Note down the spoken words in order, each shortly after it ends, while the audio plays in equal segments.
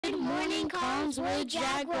Joining Collinswood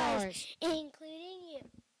Jaguars. Including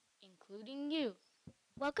you.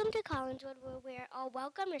 Welcome to Collinswood, where we are all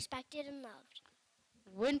welcome, respected, and loved.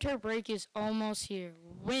 Winter break is almost here.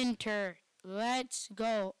 Winter. Let's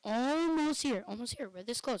go. Almost here. Almost here. We're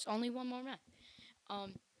this close. Only one more month.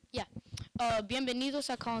 Bienvenidos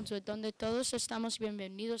a Collinswood, donde todos estamos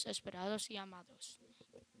bienvenidos, esperados y amados.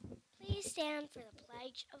 Please stand for the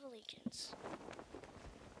Pledge of Allegiance.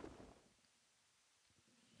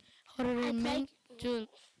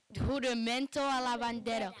 Juramento a la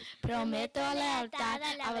bandera. Prometo lealtad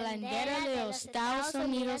a la bandera de los Estados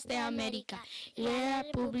Unidos de América y la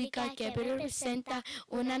república que representa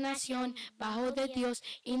una nación bajo de Dios,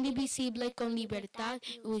 indivisible, con libertad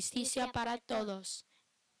y justicia para todos.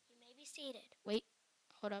 You may be seated. Wait,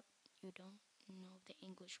 hold up. You don't know if the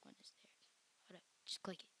English one is there. Hold up, just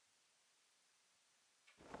click it.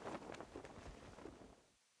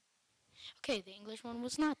 Okay, the English one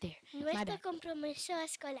was not there. Nuestro compromiso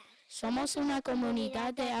escolar. Somos una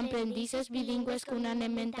comunidad de aprendices bilingües con una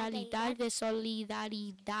mentalidad de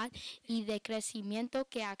solidaridad y de crecimiento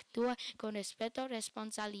que actúa con respeto,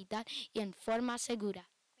 responsabilidad y en forma segura.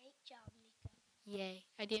 Great job, Nico. Yay,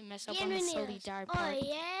 I didn't mess up on the solidar part.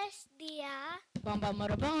 Hoy es día... Bum, bum,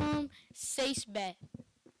 bum, bum. 6B.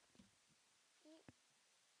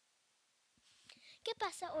 ¿Qué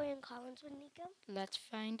pasa hoy en Collinswood, Nico? Let's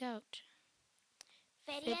find out.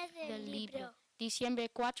 Feria del Libro. Diciembre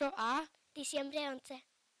 4 a... Diciembre 11.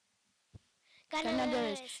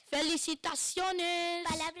 Ganadores. ¡Felicitaciones!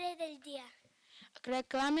 Palabra del día.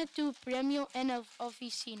 Reclame tu premio en la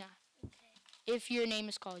oficina. Okay. If your name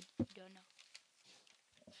is called. You don't know.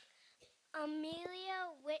 Amelia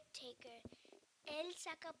Whittaker. El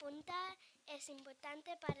sacapunta es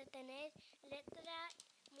importante para tener letra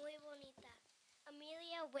muy bonita.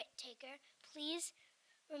 Amelia Whittaker, please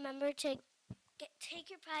remember to take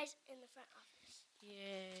your prize in the front office.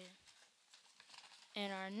 Yeah.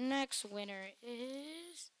 And our next winner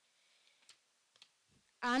is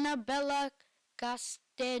Annabella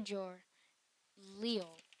Castellor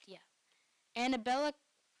Leo. Yeah. Annabella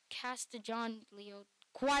Castellon Leo,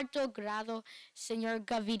 cuarto grado, señor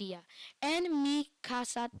Gaviria. En mi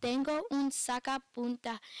casa tengo un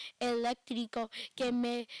sacapunta eléctrico que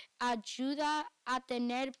me ayuda a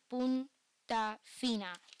tener punta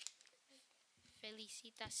fina.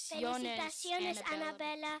 Felicitaciones,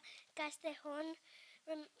 Annabella Castellón.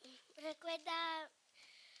 Recuerda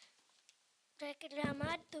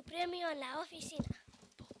reclamar tu premio en la oficina.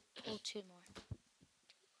 Oh, two more.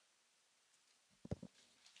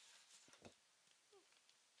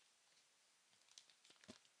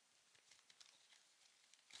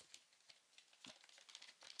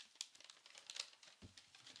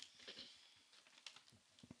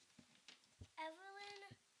 Evelyn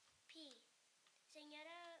P.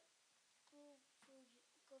 Señora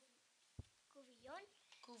Cubillón.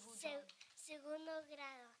 Segundo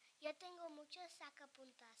grado. Yo tengo muchos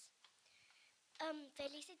sacapuntas.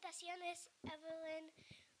 Felicitaciones, Evelyn.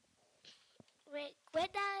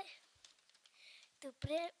 Recuerda tu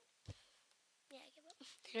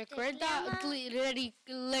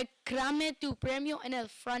reclame tu premio en el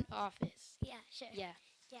front office. Yeah, sure. Yeah.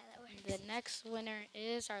 Yeah, that works. The next winner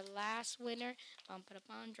is our last winner. Drum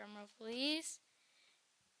roll, please.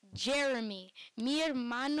 Jeremy. Mi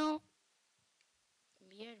hermano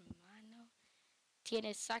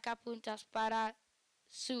tiene sacapuntas para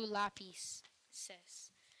su lápiz.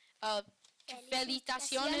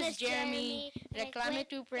 Felicitaciones, Jeremy. Reclame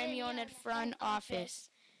tu premio en el front office.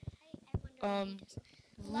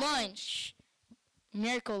 Lunch.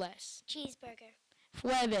 Miércoles. Cheeseburger.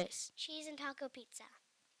 Jueves. Cheese and taco pizza.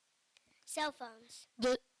 Cell phones.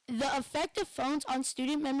 The effect of phones on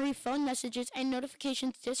student memory, phone messages, and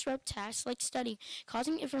notifications disrupt tasks like studying,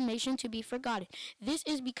 causing information to be forgotten. This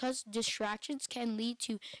is because distractions can lead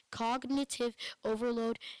to cognitive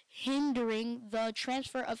overload, hindering the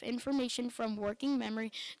transfer of information from working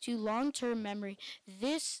memory to long-term memory.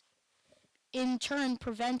 This, in turn,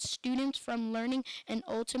 prevents students from learning and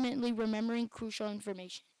ultimately remembering crucial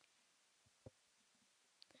information.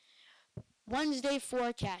 Wednesday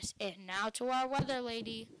forecast. And now to our weather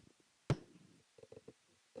lady.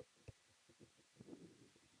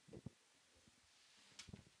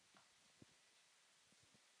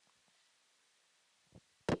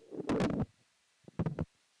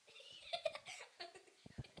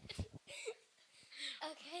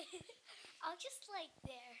 Okay, I'll just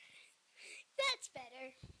there. That's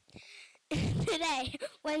better. Today,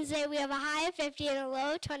 Wednesday, we have a high of 50 and a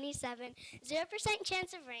low of 27, 0%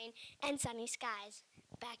 chance of rain, and sunny skies.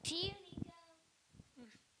 Back to you, Nico.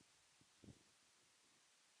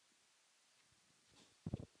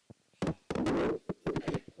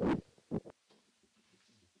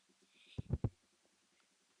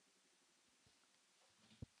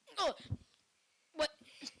 Oh, what?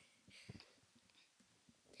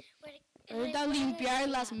 Recuerda Recuerda limpiar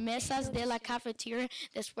las limpiar. mesas de la cafeteria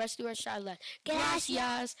después de usarla.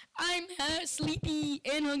 Gracias. I'm sleepy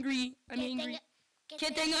and hungry. I'm Que angry. tenga-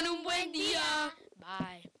 Que tengan un buen día.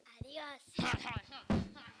 Bye. Adiós.